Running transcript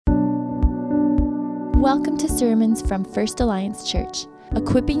Welcome to sermons from First Alliance Church,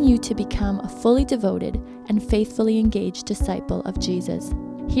 equipping you to become a fully devoted and faithfully engaged disciple of Jesus.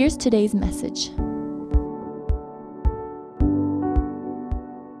 Here's today's message.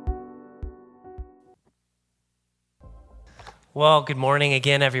 Well, good morning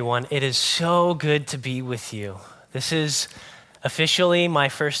again, everyone. It is so good to be with you. This is officially my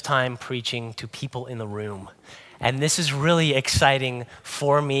first time preaching to people in the room. And this is really exciting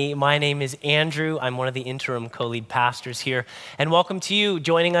for me. My name is Andrew. I'm one of the interim co-lead pastors here. And welcome to you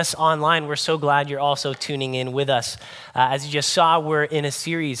joining us online. We're so glad you're also tuning in with us. As you just saw, we're in a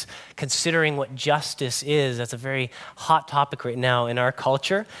series considering what justice is. That's a very hot topic right now in our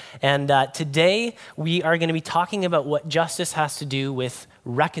culture. And today we are going to be talking about what justice has to do with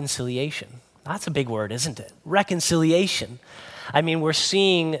reconciliation. That's a big word, isn't it? Reconciliation. I mean, we're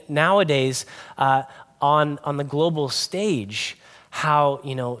seeing nowadays on the global stage how,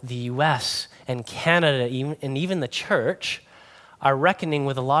 the US and Canada and even the church are reckoning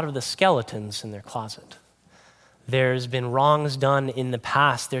with a lot of the skeletons in their closet. There's been wrongs done in the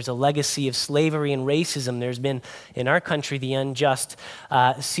past. There's a legacy of slavery and racism. There's been, in our country, the unjust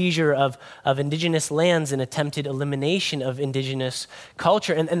seizure of indigenous lands and attempted elimination of indigenous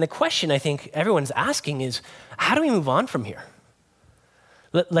culture. And the question I think everyone's asking is, how do we move on from here?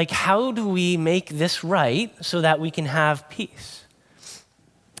 Like, how do we make this right so that we can have peace?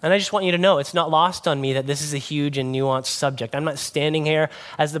 And I just want you to know, it's not lost on me that this is a huge and nuanced subject. I'm not standing here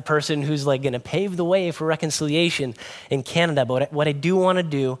as the person who's going to pave the way for reconciliation in Canada, but what I do want to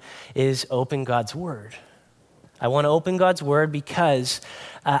do is open God's Word. I want to open God's Word because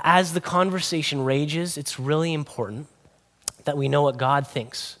as the conversation rages, it's really important that we know what God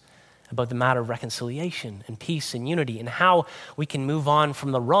thinks about the matter of reconciliation and peace and unity and how we can move on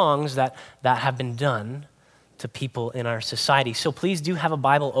from the wrongs that have been done to people in our society. So please do have a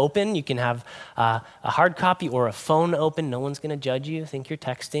Bible open. You can have a hard copy or a phone open. No one's going to judge you. Think you're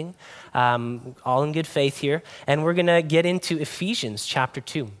texting. All in good faith here. And we're going to get into Ephesians chapter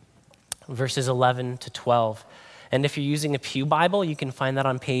 2, verses 11 to 12. And if you're using a Pew Bible, you can find that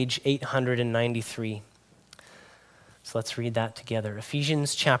on page 893. So let's read that together.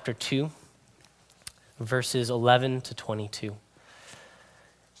 Ephesians chapter 2, verses 11 to 22.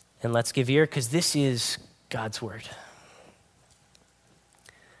 And let's give ear because this is God's word.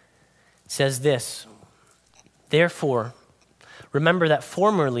 It says this, "Therefore, remember that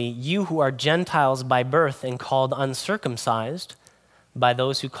formerly you who are Gentiles by birth and called uncircumcised by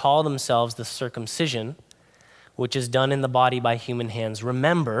those who call themselves the circumcision, which is done in the body by human hands,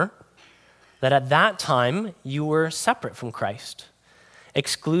 remember that at that time you were separate from Christ,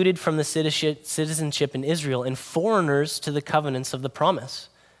 excluded from the citizenship in Israel, and foreigners to the covenants of the promise,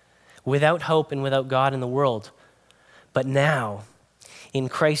 without hope and without God in the world. But now, in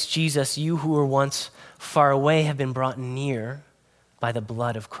Christ Jesus, you who were once far away have been brought near by the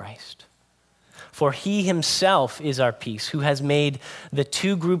blood of Christ. For he himself is our peace, who has made the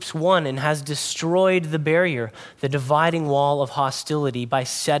two groups one and has destroyed the barrier, the dividing wall of hostility, by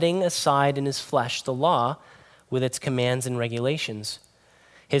setting aside in his flesh the law with its commands and regulations.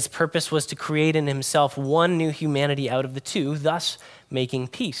 His purpose was to create in himself one new humanity out of the two, thus making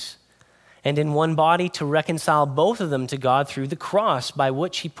peace, and in one body to reconcile both of them to God through the cross, by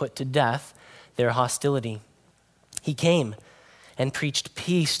which he put to death their hostility. He came and preached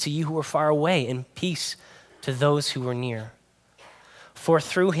peace to you who were far away and peace to those who were near. For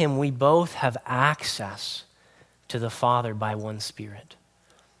through him we both have access to the Father by one Spirit.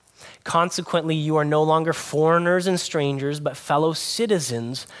 Consequently, you are no longer foreigners and strangers, but fellow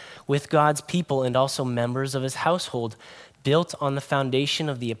citizens with God's people and also members of his household, built on the foundation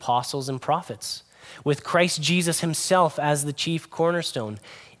of the apostles and prophets, with Christ Jesus himself as the chief cornerstone.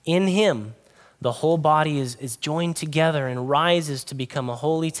 In him, the whole body is joined together and rises to become a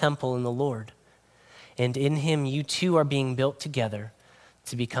holy temple in the Lord. And in him, you too are being built together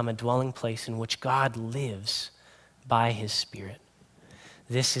to become a dwelling place in which God lives by his Spirit."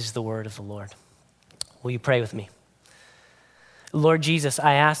 This is the word of the Lord. Will you pray with me? Lord Jesus,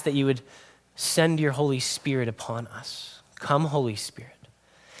 I ask that you would send your Holy Spirit upon us. Come, Holy Spirit,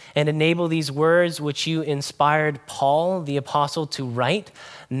 and enable these words which you inspired Paul, the apostle, to write.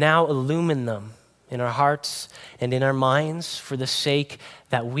 Now illumine them in our hearts and in our minds for the sake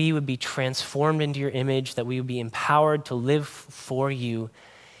that we would be transformed into your image, that we would be empowered to live for you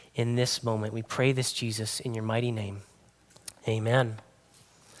in this moment. We pray this, Jesus, in your mighty name. Amen.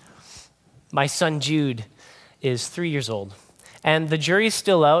 My son Jude is 3 years old, and the jury's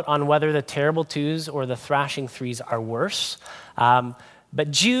still out on whether the terrible twos or the thrashing threes are worse.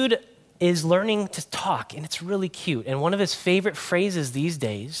 But Jude is learning to talk, and it's really cute. And one of his favorite phrases these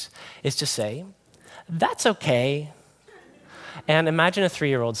days is to say, that's okay. And imagine a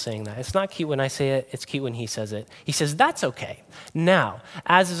 3-year-old saying that. It's not cute when I say it, it's cute when he says it. He says, that's okay. Now,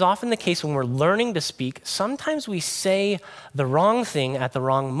 as is often the case when we're learning to speak, sometimes we say the wrong thing at the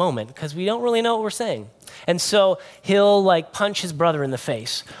wrong moment because we don't really know what we're saying. And so he'll punch his brother in the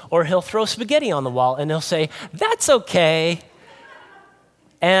face, or he'll throw spaghetti on the wall and he'll say, that's okay.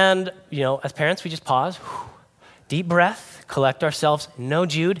 And, as parents, we just pause, deep breath, collect ourselves. No,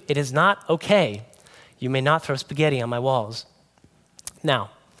 Jude, it is not okay. You may not throw spaghetti on my walls.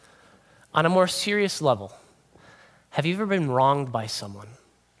 Now, on a more serious level, have you ever been wronged by someone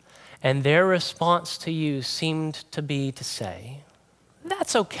and their response to you seemed to be to say,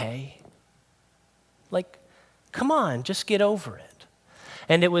 that's okay. Come on, just get over it.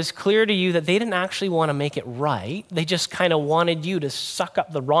 And it was clear to you that they didn't actually want to make it right. They just kind of wanted you to suck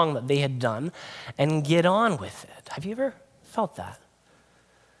up the wrong that they had done and get on with it. Have you ever felt that?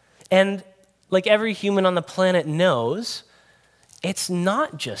 And like every human on the planet knows, it's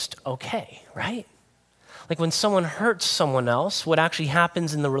not just okay, right? Like when someone hurts someone else, what actually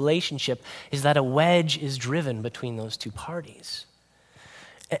happens in the relationship is that a wedge is driven between those two parties.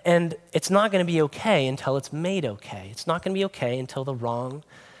 And it's not going to be okay until it's made okay. It's not going to be okay until the wrong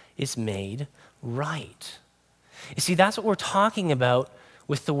is made right. You see, that's what we're talking about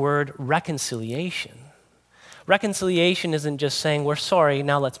with the word reconciliation. Reconciliation isn't just saying, we're sorry,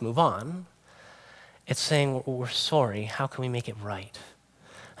 now let's move on. It's saying, we're sorry, how can we make it right?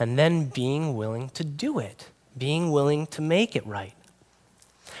 And then being willing to do it, being willing to make it right.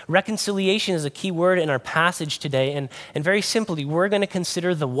 Reconciliation is a key word in our passage today, and very simply, we're going to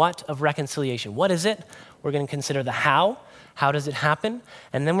consider the what of reconciliation. What is it? We're going to consider the how does it happen?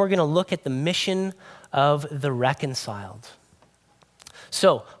 And then we're going to look at the mission of the reconciled.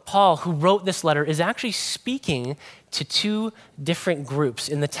 So, Paul, who wrote this letter, is actually speaking to two different groups.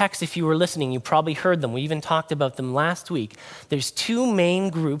 In the text, if you were listening, you probably heard them. We even talked about them last week. There's two main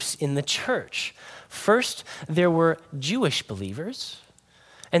groups in the church. First, there were Jewish believers.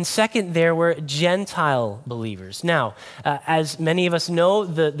 And second, there were Gentile believers. Now, as many of us know,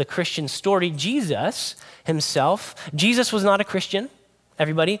 the Christian story, Jesus was not a Christian.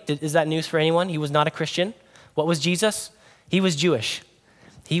 Everybody, is that news for anyone? He was not a Christian. What was Jesus? He was Jewish.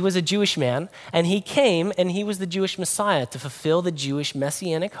 He was a Jewish man, and he came, and he was the Jewish Messiah to fulfill the Jewish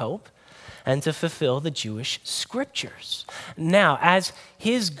messianic hope and to fulfill the Jewish scriptures. Now, as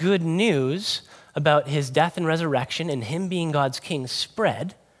his good news about his death and resurrection and him being God's king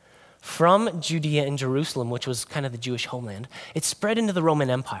spread from Judea and Jerusalem, which was kind of the Jewish homeland, it spread into the Roman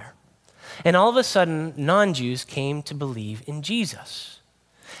Empire. And all of a sudden, non-Jews came to believe in Jesus.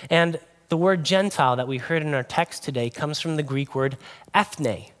 And the word Gentile that we heard in our text today comes from the Greek word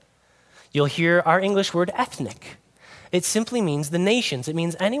ethne. You'll hear our English word ethnic. It simply means the nations. It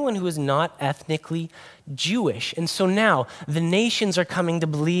means anyone who is not ethnically Jewish. And so now the nations are coming to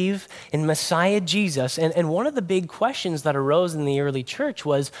believe in Messiah Jesus. And one of the big questions that arose in the early church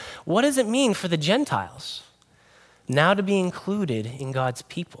was, what does it mean for the Gentiles now to be included in God's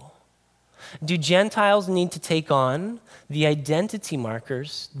people? Do Gentiles need to take on the identity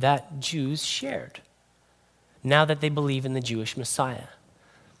markers that Jews shared now that they believe in the Jewish Messiah?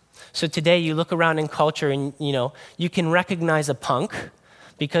 So today you look around in culture and, you can recognize a punk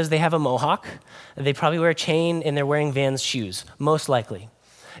because they have a mohawk. They probably wear a chain and they're wearing Vans shoes, most likely.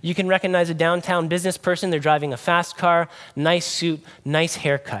 You can recognize a downtown business person. They're driving a fast car, nice suit, nice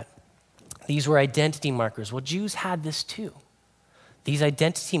haircut. These were identity markers. Well, Jews had this too. These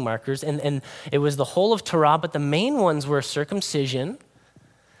identity markers, and it was the whole of Torah, but the main ones were circumcision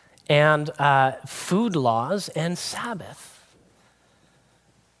and food laws and Sabbath.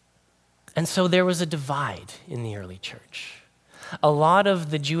 And so there was a divide in the early church. A lot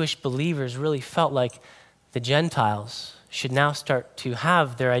of the Jewish believers really felt like the Gentiles should now start to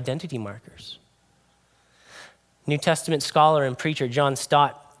have their identity markers. New Testament scholar and preacher John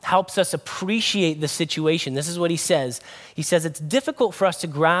Stott helps us appreciate the situation. This is what he says. He says, it's difficult for us to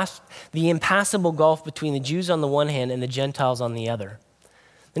grasp the impassable gulf between the Jews on the one hand and the Gentiles on the other.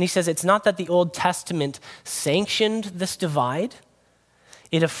 Then he says, it's not that the Old Testament sanctioned this divide.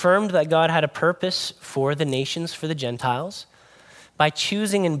 It affirmed that God had a purpose for the nations, for the Gentiles. By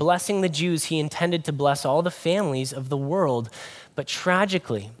choosing and blessing the Jews, he intended to bless all the families of the world. But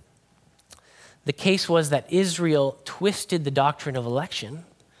tragically, the case was that Israel twisted the doctrine of election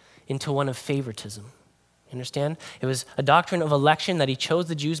into one of favoritism. You understand? It was a doctrine of election that he chose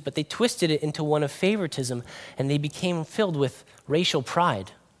the Jews, but they twisted it into one of favoritism, and they became filled with racial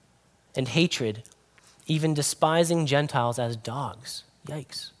pride and hatred, even despising Gentiles as dogs.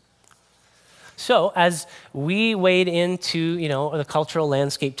 Yikes. So as we wade into, the cultural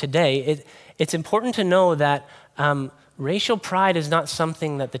landscape today, it's important to know that racial pride is not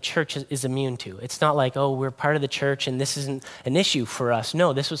something that the church is immune to. It's not like, oh, we're part of the church and this isn't an issue for us.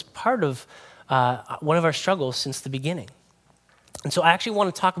 No, this was part of one of our struggles since the beginning. And so I actually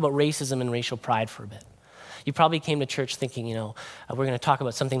want to talk about racism and racial pride for a bit. You probably came to church thinking, we're going to talk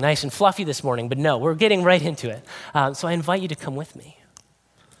about something nice and fluffy this morning, but no, we're getting right into it. So I invite you to come with me.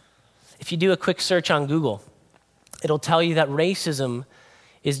 If you do a quick search on Google, it'll tell you that racism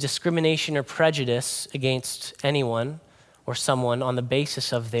is discrimination or prejudice against anyone or someone on the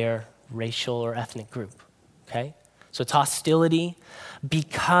basis of their racial or ethnic group, okay? So it's hostility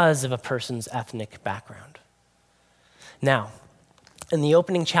because of a person's ethnic background. Now, in the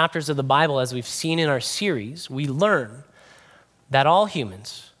opening chapters of the Bible, as we've seen in our series, we learn that all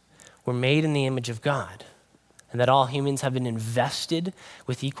humans were made in the image of God and that all humans have been invested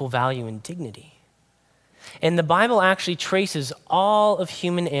with equal value and dignity. And the Bible actually traces all of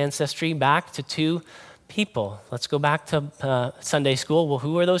human ancestry back to two people. Let's go back to Sunday school. Well,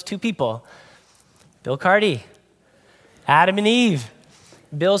 who are those two people? Bill Carty, Adam and Eve.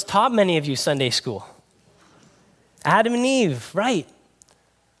 Bill's taught many of you Sunday school. Adam and Eve, right.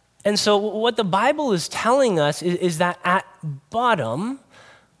 And so what the Bible is telling us is that at bottom,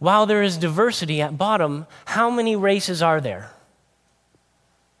 while there is diversity at bottom, how many races are there?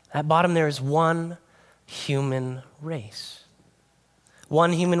 At bottom, there is one human race.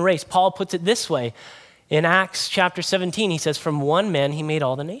 One human race. Paul puts it this way. In Acts chapter 17, he says, from one man he made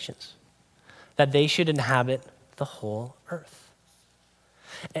all the nations, that they should inhabit the whole earth.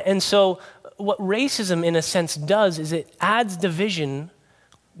 And so what racism, in a sense, does is it adds division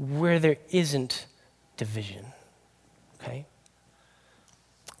where there isn't division, okay?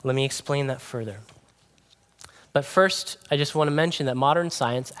 Let me explain that further. But first, I just want to mention that modern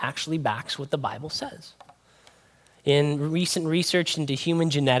science actually backs what the Bible says. In recent research into human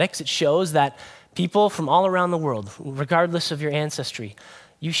genetics, it shows that people from all around the world, regardless of your ancestry,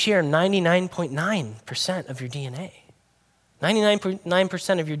 you share 99.9% of your DNA.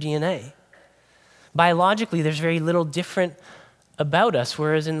 99.9% of your DNA. Biologically, there's very little different about us,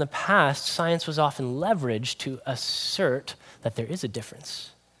 whereas in the past, science was often leveraged to assert that there is a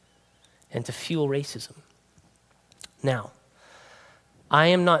difference and to fuel racism. Now, I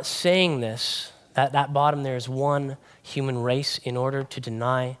am not saying this, that at bottom there is one human race in order to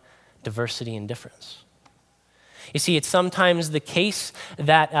deny diversity and difference. You see, it's sometimes the case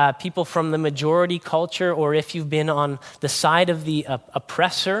that people from the majority culture, or if you've been on the side of the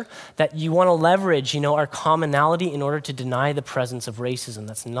oppressor, that you want to leverage, our commonality in order to deny the presence of racism.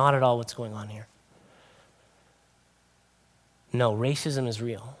 That's not at all what's going on here. No, racism is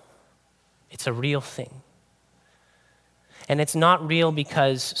real. It's a real thing. And it's not real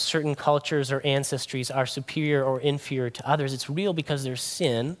because certain cultures or ancestries are superior or inferior to others. It's real because there's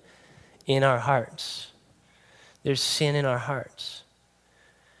sin in our hearts. There's sin in our hearts.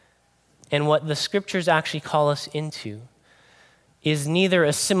 And what the scriptures actually call us into is neither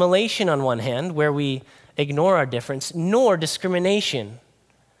assimilation on one hand, where we ignore our difference, nor discrimination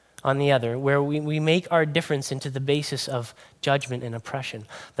on the other, where we make our difference into the basis of judgment and oppression.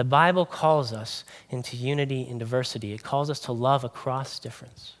 The Bible calls us into unity and diversity. It calls us to love across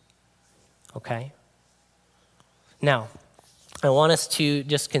difference. Okay? Now, I want us to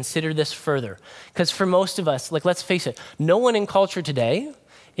just consider this further. Because for most of us, let's face it, no one in culture today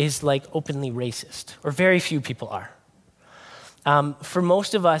is openly racist, or very few people are. For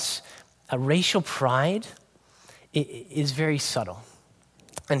most of us, racial pride is very subtle.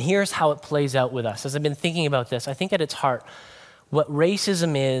 And here's how it plays out with us. As I've been thinking about this, I think at its heart, what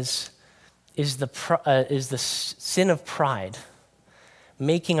racism is the sin of pride,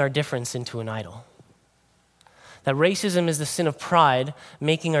 making our difference into an idol. That racism is the sin of pride,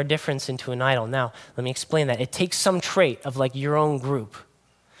 making our difference into an idol. Now, let me explain that. It takes some trait of your own group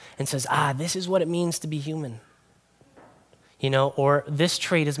and says, this is what it means to be human. Or this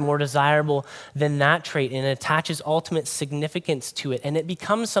trait is more desirable than that trait, and it attaches ultimate significance to it. And it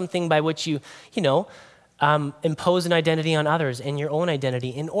becomes something by which you impose an identity on others and your own identity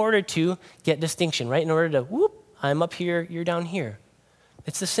in order to get distinction, right? In order to, I'm up here, you're down here.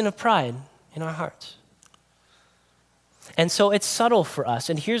 It's the sin of pride in our hearts. And so it's subtle for us.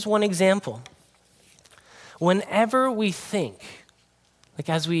 And here's one example. Whenever we think,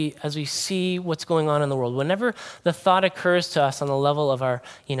 as we see what's going on in the world, whenever the thought occurs to us on the level of our,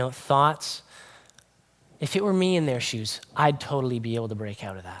 thoughts, if it were me in their shoes, I'd totally be able to break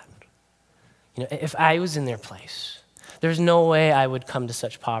out of that. If I was in their place, there's no way I would come to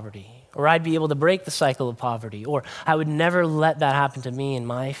such poverty, or I'd be able to break the cycle of poverty, or I would never let that happen to me and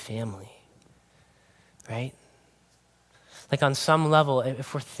my family. right? Like on some level,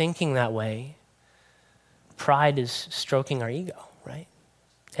 if we're thinking that way, pride is stroking our ego, right?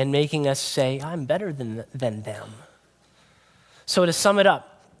 And making us say, I'm better than them. So to sum it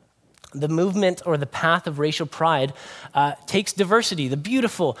up, the movement or the path of racial pride takes diversity, the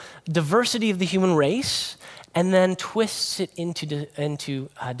beautiful diversity of the human race, and then twists it into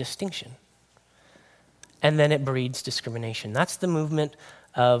distinction. And then it breeds discrimination. That's the movement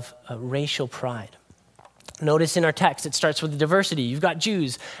of racial pride. Notice in our text, it starts with the diversity. You've got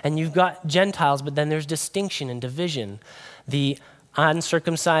Jews and you've got Gentiles, but then there's distinction and division. The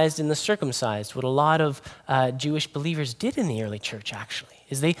uncircumcised and the circumcised, what a lot of Jewish believers did in the early church, actually,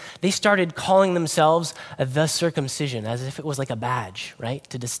 is they started calling themselves the circumcision, as if it was like a badge, right,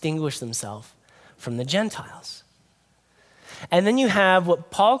 to distinguish themselves from the Gentiles. And then you have what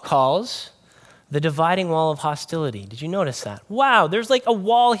Paul calls the dividing wall of hostility. Did you notice that? Wow, there's like a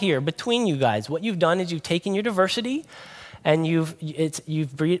wall here between you guys. What you've done is you've taken your diversity and you've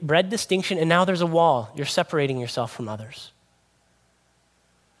bred distinction, and now there's a wall. You're separating yourself from others.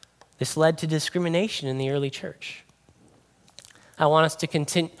 This led to discrimination in the early church. I want us to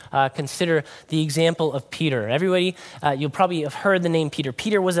consider the example of Peter. Everybody, you'll probably have heard the name Peter.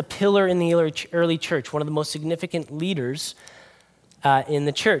 Peter was a pillar in the early church, one of the most significant leaders in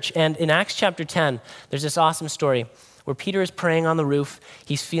the church. And in Acts chapter 10, there's this awesome story where Peter is praying on the roof.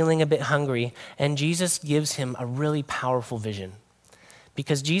 He's feeling a bit hungry, and Jesus gives him a really powerful vision.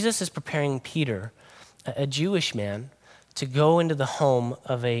 Because Jesus is preparing Peter, a Jewish man, to go into the home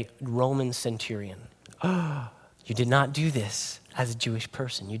of a Roman centurion. You did not do this as a Jewish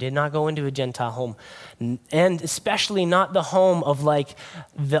person. You did not go into a Gentile home, and especially not the home of like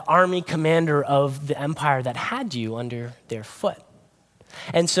the army commander of the empire that had you under their foot.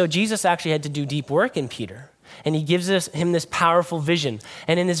 And so Jesus actually had to do deep work in Peter, and he gives him this powerful vision.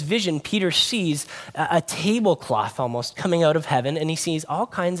 And in this vision, Peter sees a tablecloth almost coming out of heaven, and he sees all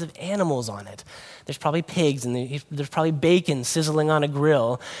kinds of animals on it. There's probably pigs, and there's probably bacon sizzling on a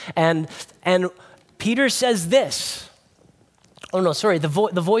grill. And Peter says this. Oh no, sorry, the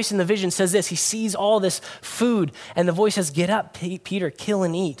voice in the vision says this. He sees all this food, and the voice says, "Get up, Peter, kill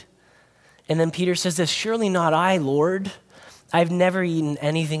and eat." And then Peter says this, "Surely not I, Lord. I've never eaten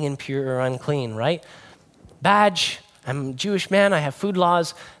anything impure or unclean," right? Badge, I'm a Jewish man, I have food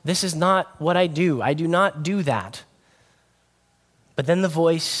laws. This is not what I do. I do not do that. But then the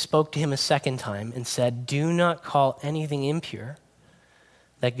voice spoke to him a second time and said, "Do not call anything impure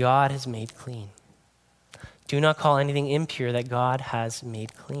that God has made clean." Do not call anything impure that God has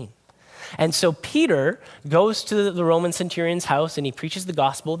made clean. And so Peter goes to the Roman centurion's house and he preaches the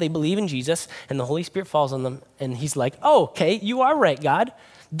gospel. They believe in Jesus and the Holy Spirit falls on them. And he's like, "Oh, okay, you are right, God.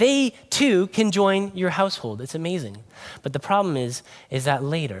 They too can join your household." It's amazing. But the problem is that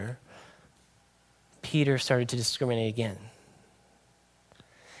later, Peter started to discriminate again.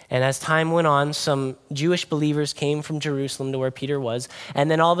 And as time went on, some Jewish believers came from Jerusalem to where Peter was. And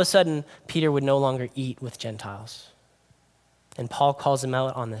then all of a sudden, Peter would no longer eat with Gentiles. And Paul calls him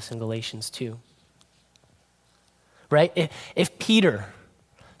out on this in Galatians 2. Right? If Peter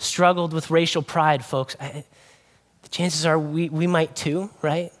struggled with racial pride, folks, the chances are we might too,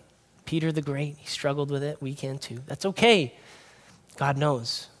 right? Peter the Great, he struggled with it. We can too. That's okay. God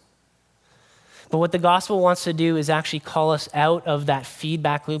knows. But what the gospel wants to do is actually call us out of that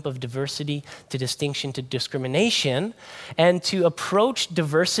feedback loop of diversity to distinction to discrimination, and to approach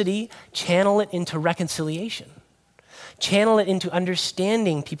diversity, channel it into reconciliation. Channel it into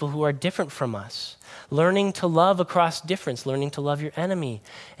understanding people who are different from us, learning to love across difference, learning to love your enemy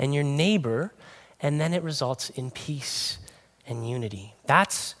and your neighbor, and then it results in peace and unity.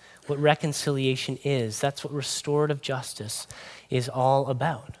 That's what reconciliation is. That's what restorative justice is all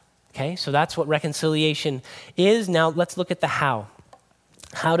about. Okay, so that's what reconciliation is. Now let's look at the how.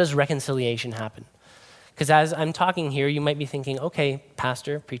 How does reconciliation happen? Because as I'm talking here, you might be thinking, okay,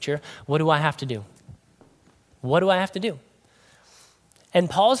 pastor, preacher, what do I have to do? What do I have to do? And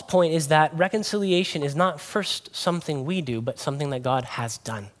Paul's point is that reconciliation is not first something we do, but something that God has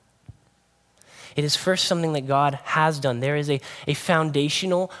done. It is first something that God has done. There is a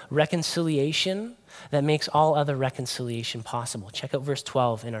foundational reconciliation that makes all other reconciliation possible. Check out verse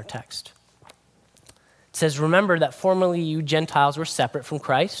 12 in our text. It says, "Remember that formerly you Gentiles were separate from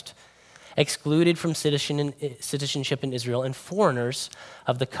Christ, excluded from citizenship in Israel, and foreigners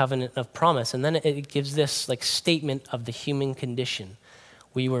of the covenant of promise." And then it gives this like statement of the human condition.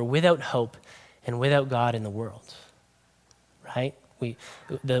 We were without hope and without God in the world, right?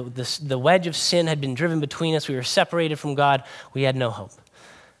 The wedge of sin had been driven between us. We were separated from God. We had no hope.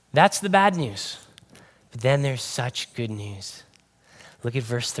 That's the bad news. But then there's such good news. Look at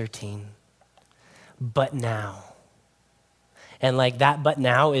verse 13. but now. And like that but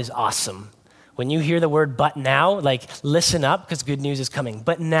now is awesome. When you hear the word but now, like listen up because good news is coming.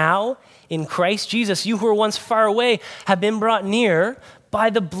 But now in Christ Jesus, you who were once far away have been brought near by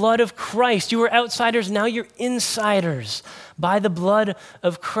the blood of Christ. You were outsiders, now you're insiders by the blood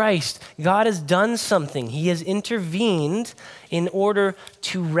of Christ. God has done something. He has intervened in order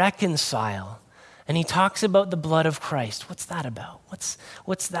to reconcile. And he talks about the blood of Christ. What's that about?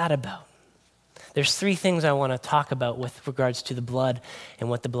 What's that about? There's three things I want to talk about with regards to the blood and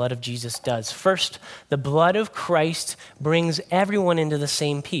what the blood of Jesus does. First, the blood of Christ brings everyone into the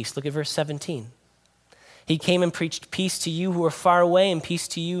same peace. Look at verse 17. He came and preached peace to you who are far away and peace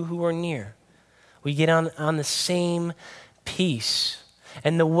to you who are near. We get on the same peace.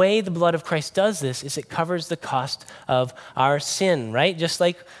 And the way the blood of Christ does this is it covers the cost of our sin, right? Just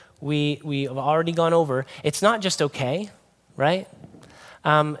like we have already gone over. It's not just okay, right?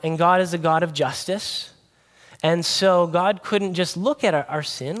 And God is a God of justice. And so God couldn't just look at our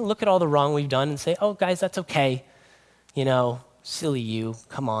sin, look at all the wrong we've done and say, oh, guys, that's okay. You know, silly you,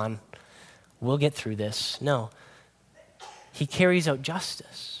 come on. We'll get through this. No. He carries out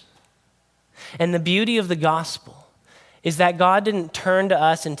justice. And the beauty of the gospel is that God didn't turn to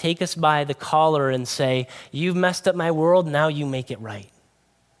us and take us by the collar and say, you've messed up my world, now you make it right.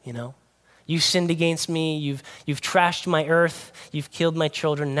 You know? You sinned against me, you've trashed my earth, you've killed my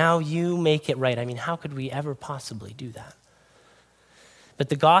children, now you make it right. I mean, how could we ever possibly do that? But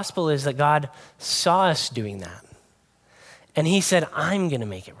the gospel is that God saw us doing that. And he said, I'm going to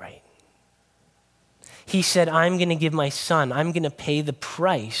make it right. He said, I'm going to give my son, I'm going to pay the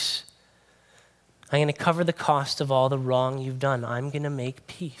price. I'm going to cover the cost of all the wrong you've done. I'm going to make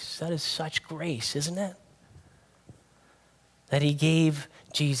peace. That is such grace, isn't it? That he gave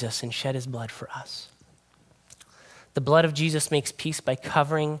Jesus and shed his blood for us. The blood of Jesus makes peace by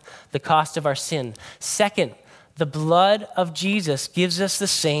covering the cost of our sin. Second, the blood of Jesus gives us the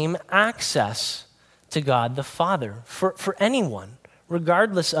same access to God the Father for anyone,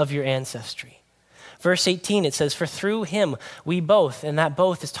 regardless of your ancestry. Verse 18, it says, for through him we both, and that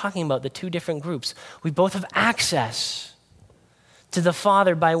both is talking about the two different groups, we both have access to the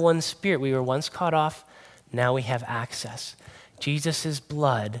Father by one Spirit. We were once cut off, now we have access. Jesus'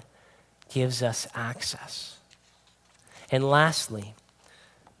 blood gives us access. And lastly,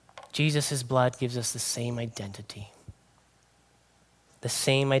 Jesus' blood gives us the same identity. The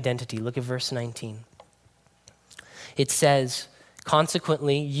same identity. Look at verse 19. It says,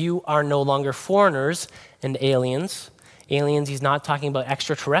 consequently, you are no longer foreigners and aliens. Aliens, he's not talking about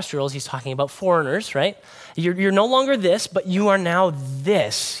extraterrestrials, he's talking about foreigners, right? You're no longer this, but you are now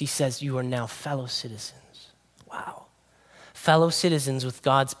this. He says you are now fellow citizens. Wow. Fellow citizens with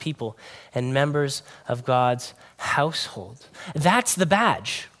God's people and members of God's household. That's the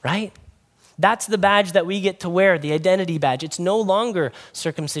badge, right? That's the badge that we get to wear, the identity badge. It's no longer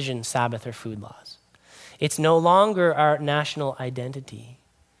circumcision, Sabbath, or food laws. It's no longer our national identity.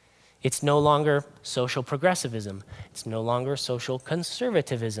 It's no longer social progressivism. It's no longer social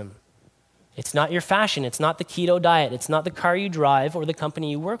conservatism. It's not your fashion. It's not the keto diet. It's not the car you drive or the company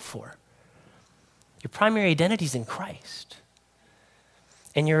you work for. Your primary identity is in Christ.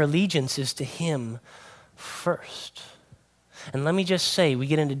 And your allegiance is to him first. And let me just say, we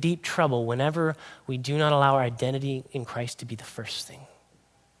get into deep trouble whenever we do not allow our identity in Christ to be the first thing.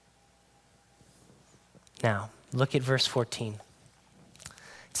 Now, look at verse 14.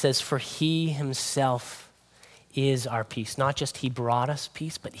 It says, for he himself is our peace. Not just he brought us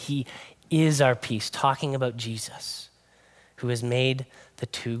peace, but he is our peace, talking about Jesus, who has made the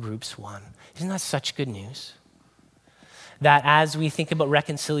two groups one. Isn't that such good news? That as we think about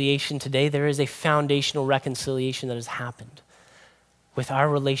reconciliation today, there is a foundational reconciliation that has happened with our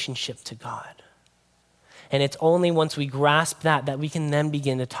relationship to God. And it's only once we grasp that we can then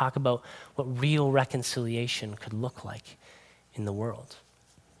begin to talk about what real reconciliation could look like in the world.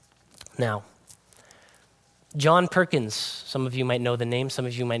 Now, John Perkins, some of you might know the name, some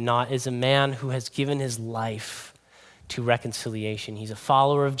of you might not, is a man who has given his life to reconciliation. He's a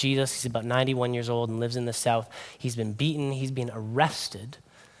follower of Jesus. He's about 91 years old and lives in the South. He's been beaten. He's been arrested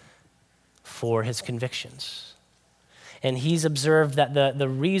for his convictions. And he's observed that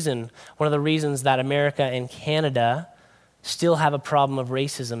one of the reasons that America and Canada still have a problem of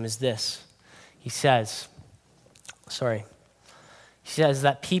racism is this. He says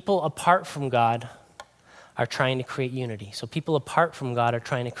that people apart from God are trying to create unity. So people apart from God are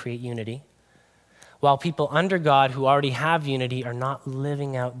trying to create unity, while people under God who already have unity are not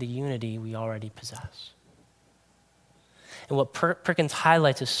living out the unity we already possess. And what Perkins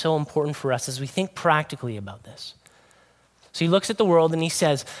highlights is so important for us as we think practically about this. So he looks at the world and he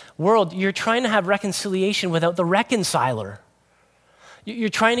says, world, you're trying to have reconciliation without the reconciler. You're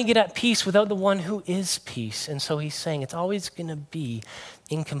trying to get at peace without the one who is peace. And so he's saying it's always going to be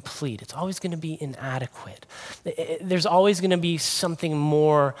incomplete. It's always going to be inadequate. There's always going to be something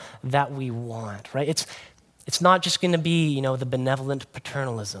more that we want, right? It's not just going to be, the benevolent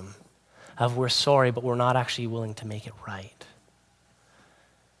paternalism of we're sorry, but we're not actually willing to make it right.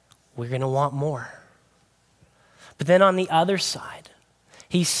 We're going to want more. But then on the other side,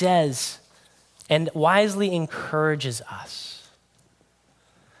 he says, and wisely encourages us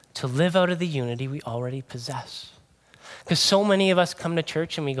to live out of the unity we already possess. Because so many of us come to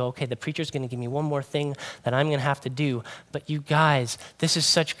church and we go, okay, the preacher's going to give me one more thing that I'm going to have to do. But you guys, this is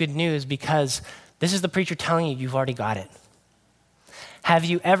such good news because this is the preacher telling you you've already got it. Have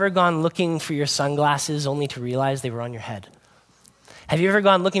you ever gone looking for your sunglasses only to realize they were on your head? Have you ever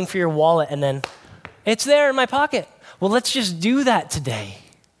gone looking for your wallet and then, it's there in my pocket? Well, let's just do that today.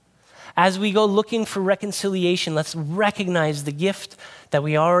 As we go looking for reconciliation, let's recognize the gift that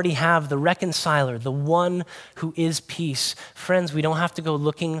we already have, the reconciler, the one who is peace. Friends, we don't have to go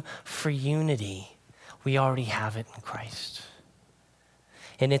looking for unity. We already have it in Christ.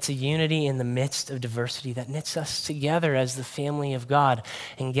 And it's a unity in the midst of diversity that knits us together as the family of God.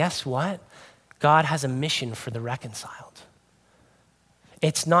 And guess what? God has a mission for the reconciled.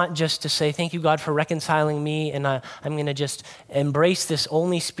 It's not just to say, thank you, God, for reconciling me, and I'm going to just embrace this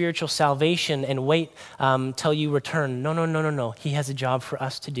only spiritual salvation and wait till you return. No. He has a job for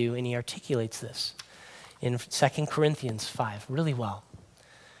us to do, and he articulates this in 2 Corinthians 5 really well,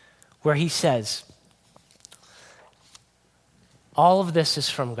 where he says, all of this is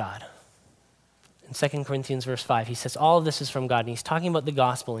from God. In 2 Corinthians verse 5, he says, all of this is from God, and he's talking about the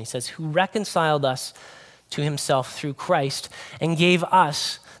gospel, and he says, who reconciled us to himself through Christ and gave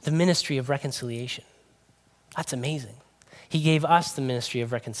us the ministry of reconciliation. That's amazing. He gave us the ministry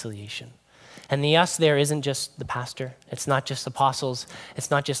of reconciliation. And the us there isn't just the pastor. It's not just apostles. It's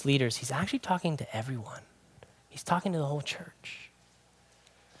not just leaders. He's actually talking to everyone. He's talking to the whole church.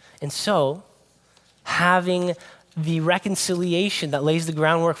 And so, having the reconciliation that lays the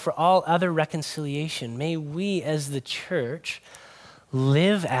groundwork for all other reconciliation, may we as the church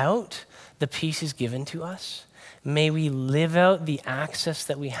live out the peace he's given to us. May we live out the access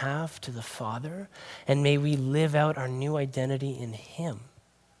that we have to the Father, and may we live out our new identity in him,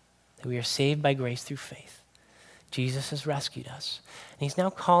 that we are saved by grace through faith. Jesus has rescued us, and he's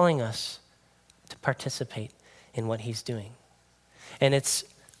now calling us to participate in what he's doing. And it's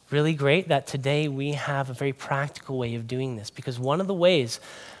really great that today we have a very practical way of doing this, because one of the ways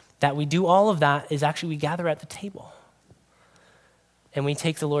that we do all of that is actually we gather at the table. And we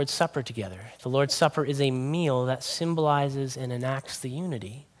take the Lord's Supper together. The Lord's Supper is a meal that symbolizes and enacts the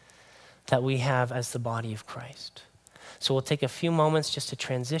unity that we have as the body of Christ. So we'll take a few moments just to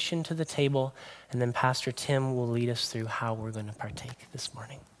transition to the table, and then Pastor Tim will lead us through how we're going to partake this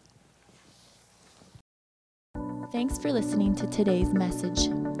morning. Thanks for listening to today's message.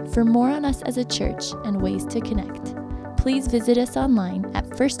 For more on us as a church and ways to connect, please visit us online at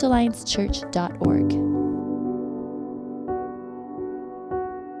firstalliancechurch.org.